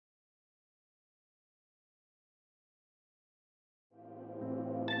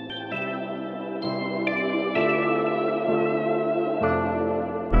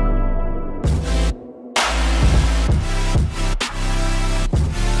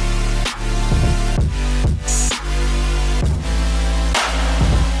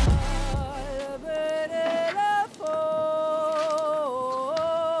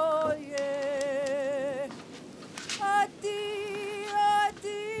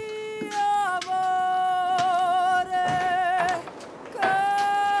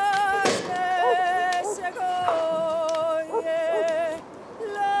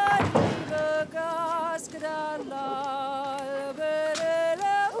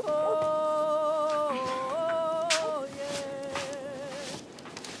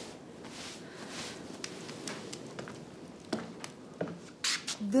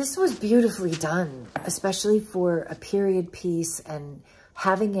This was beautifully done, especially for a period piece, and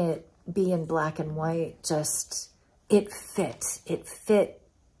having it be in black and white, just, it fit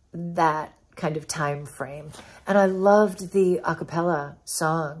that kind of time frame. And I loved the a cappella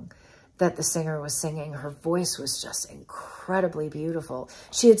song that the singer was singing. Her voice was just incredibly beautiful.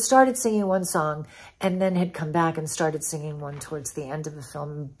 She had started singing one song and then had come back and started singing one towards the end of the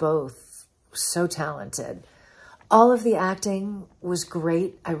film, both so talented. All of the acting was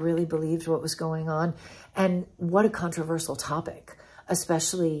great. I really believed what was going on. And what a controversial topic,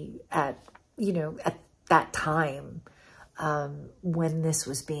 especially at, you know, at that time when this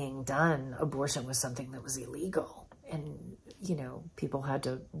was being done. Abortion was something that was illegal. And, you know, people had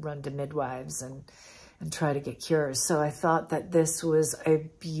to run to midwives and try to get cures. So I thought that this was a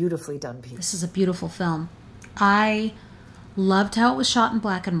beautifully done piece. This is a beautiful film. I loved how it was shot in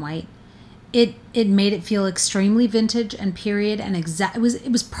black and white. It made it feel extremely vintage and period, and it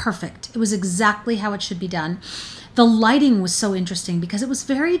was perfect. It was exactly how it should be done. The lighting was so interesting because it was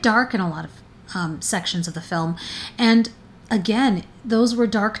very dark in a lot of sections of the film, and again, those were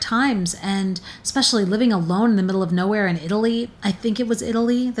dark times, and especially living alone in the middle of nowhere in Italy. I think it was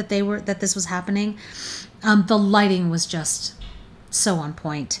Italy that this was happening. The lighting was just so on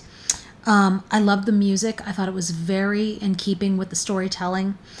point. I loved the music. I thought it was very in keeping with the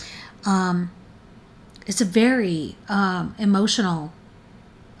storytelling. It's a very emotional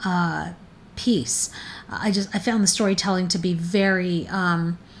piece. I found the storytelling to be very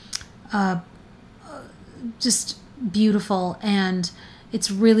just beautiful, and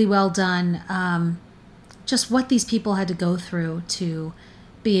it's really well done. Just what these people had to go through to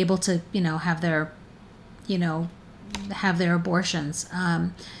be able to, have their abortions.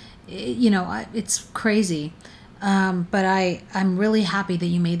 It's crazy. But I'm really happy that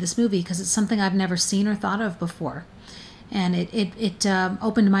you made this movie, because it's something I've never seen or thought of before. And it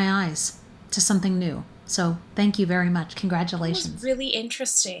opened my eyes to something new. So thank you very much. Congratulations. It was really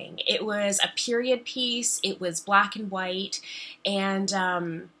interesting. It was a period piece. It was black and white. And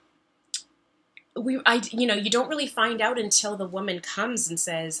you don't really find out until the woman comes and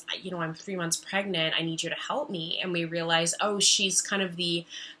says, I'm 3 months pregnant. I need you to help me. And we realize, oh, she's kind of the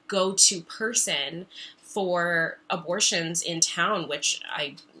go-to person for abortions in town, which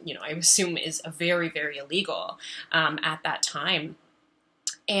I assume is very, very illegal at that time.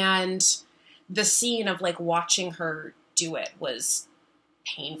 And the scene of watching her do it was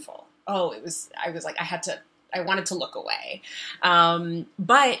painful. Oh, I wanted to look away.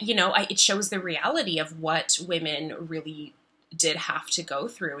 But it shows the reality of what women really did have to go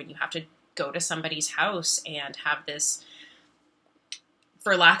through, and you have to go to somebody's house and have this,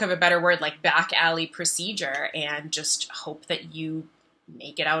 for lack of a better word, back alley procedure, and just hope that you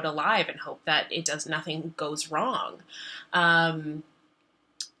make it out alive and hope that nothing goes wrong.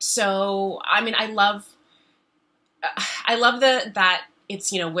 So, I love that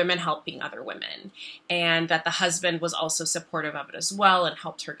it's, women helping other women, and that the husband was also supportive of it as well and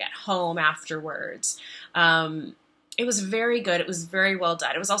helped her get home afterwards. It was very good. It was very well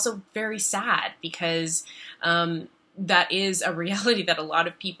done. It was also very sad because, that is a reality that a lot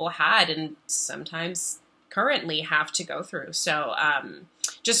of people had and sometimes currently have to go through. So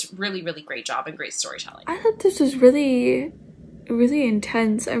just really, really great job and great storytelling. I thought this was really, really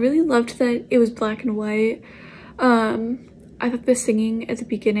intense. I really loved that it was black and white. I thought the singing at the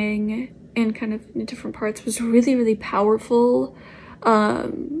beginning and kind of in different parts was really, really powerful,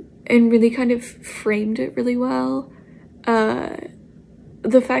 and really kind of framed it really well.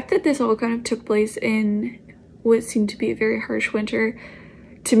 The fact that this all kind of took place in what seemed to be a very harsh winter,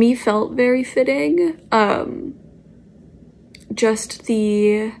 to me felt very fitting. Just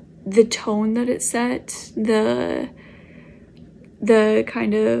the tone that it set, the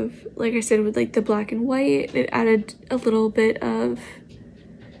kind of, like I said, with the black and white, it added a little bit of,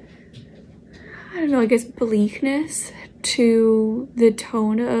 I don't know, I guess bleakness to the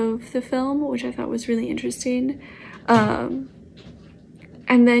tone of the film, which I thought was really interesting.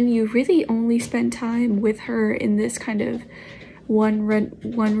 And then you really only spend time with her in this kind of one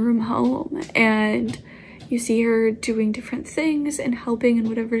room home, and you see her doing different things and helping in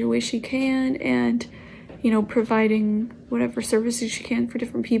whatever way she can, and providing whatever services she can for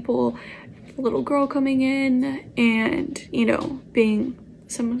different people. The little girl coming in and being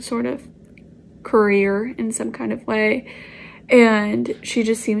some sort of courier in some kind of way, and she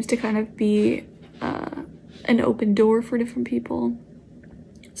just seems to kind of be an open door for different people.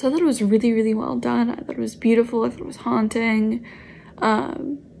 So I thought it was really, really well done. I thought it was beautiful. I thought it was haunting.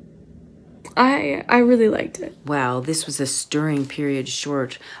 I really liked it. Wow, this was a stirring period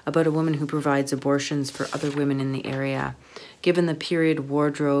short about a woman who provides abortions for other women in the area. Given the period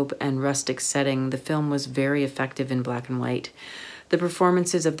wardrobe and rustic setting, the film was very effective in black and white. The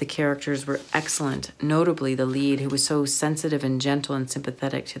performances of the characters were excellent, notably the lead, who was so sensitive and gentle and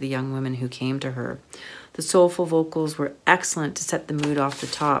sympathetic to the young women who came to her. The soulful vocals were excellent to set the mood off the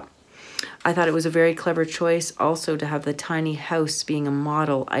top. I thought it was a very clever choice also to have the tiny house being a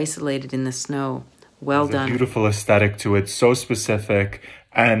model isolated in the snow. Well done. There's a beautiful aesthetic to it, so specific,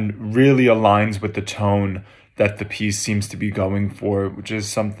 and really aligns with the tone that the piece seems to be going for, which is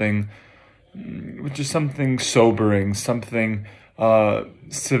something sobering, something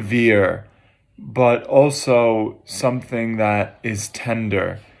severe, but also something that is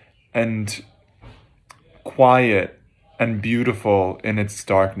tender and quiet and beautiful in its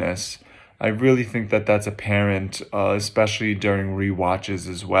darkness. I really think that that's apparent, especially during rewatches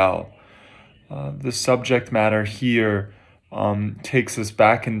as well. The subject matter here takes us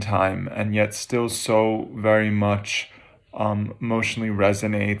back in time, and yet still so very much emotionally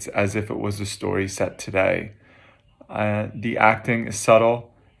resonates as if it was a story set today. The acting is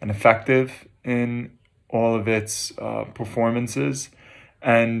subtle and effective in all of its performances,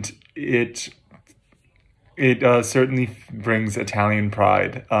 and it certainly brings Italian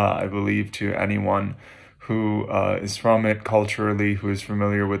pride, I believe, to anyone who is from it culturally, who is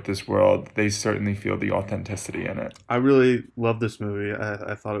familiar with this world. They certainly feel the authenticity in it. I really love this movie.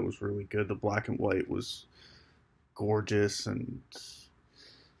 I thought it was really good. The black and white was gorgeous, and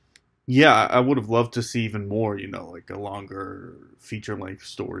yeah, I would have loved to see even more, like a longer feature-length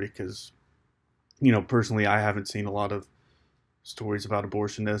story, because, personally, I haven't seen a lot of stories about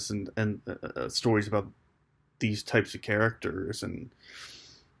abortionists and stories about these types of characters, and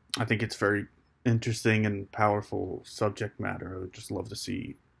I think it's very interesting and powerful subject matter. I would just love to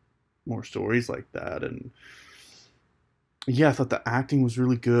see more stories like that. And yeah, I thought the acting was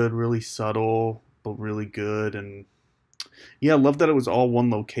really good, really subtle, but really good. And yeah, I love that it was all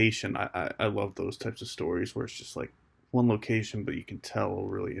one location. I love those types of stories where it's just like one location, but you can tell a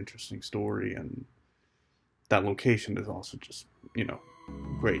really interesting story, and that location is also just,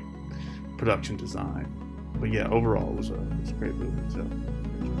 great production design. But yeah, overall, it was a great movie. So.